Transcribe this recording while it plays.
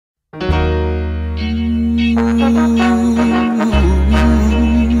Oh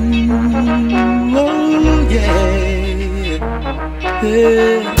yeah,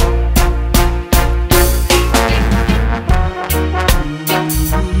 yeah.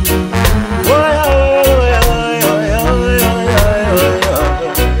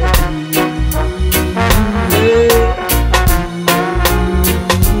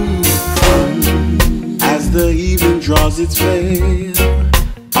 Draws its veil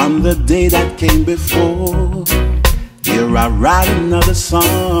on the day that came before. Here I write another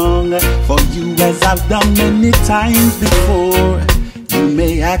song for you, as I've done many times before. You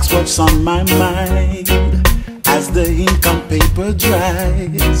may ask what's on my mind as the ink on paper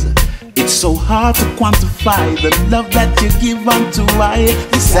dries. It's so hard to quantify the love that you give unto I.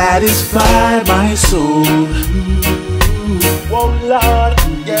 You satisfy my soul. Oh Lord,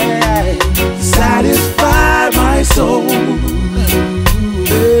 yeah. Satisfy my soul.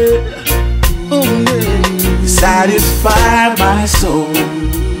 Yeah. Oh yeah. Satisfy my soul.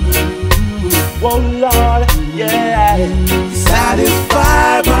 Oh Lord, yeah.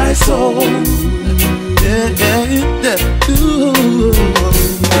 Satisfy my soul. Yeah, yeah, yeah. Ooh.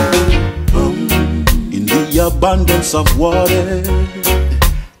 In the abundance of water,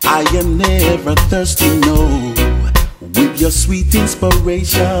 I am never thirsty, no. With your sweet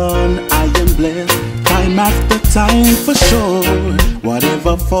inspiration, I am blessed time after time for sure.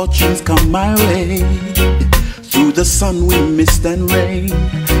 Whatever fortunes come my way, through the sun, wind, mist and rain,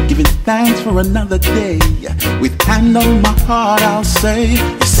 giving thanks for another day. With hand on my heart, I'll say,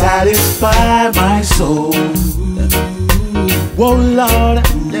 you satisfy my soul. Oh Lord,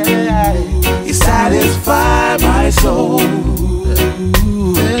 yeah. You satisfy my soul.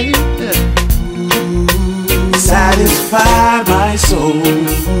 Satisfy my soul.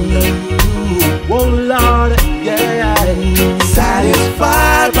 Oh Lord, yeah.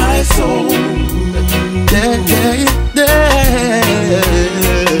 Satisfy my soul. Yeah, yeah, yeah.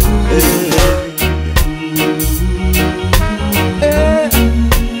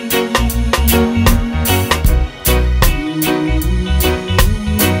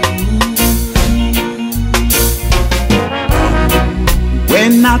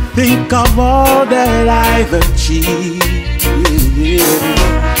 When I think of all that I've achieved,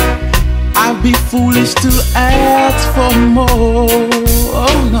 I'd be foolish to ask for more.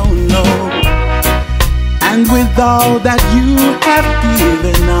 Oh no, no. And with all that you have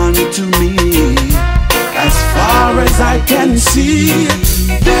given unto me, as far as I can see,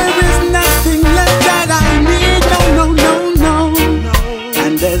 there is nothing left that I need. No, no, no, no.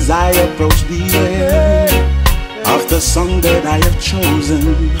 And as I approach the end of the song that I have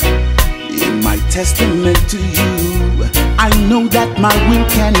chosen, in my testament to you, I know that my will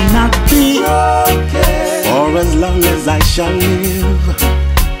cannot be broken. For as long as I shall live,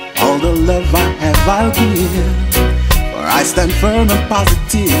 all the love I have I'll give. For I stand firm and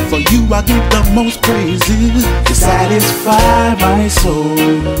positive, for you I give the most praises. You satisfy my soul.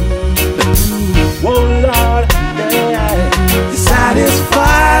 Oh Lord, yeah. You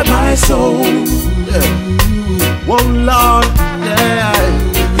satisfy my soul. Oh Lord, yeah.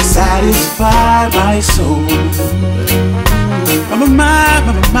 You satisfy my soul.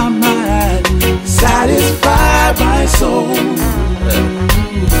 My mind, satisfy my soul.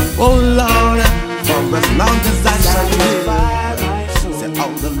 Oh Lord, for as long as I shall live, said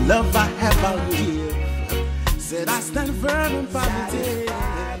all the love I have I'll give. Said I stand firm and positive.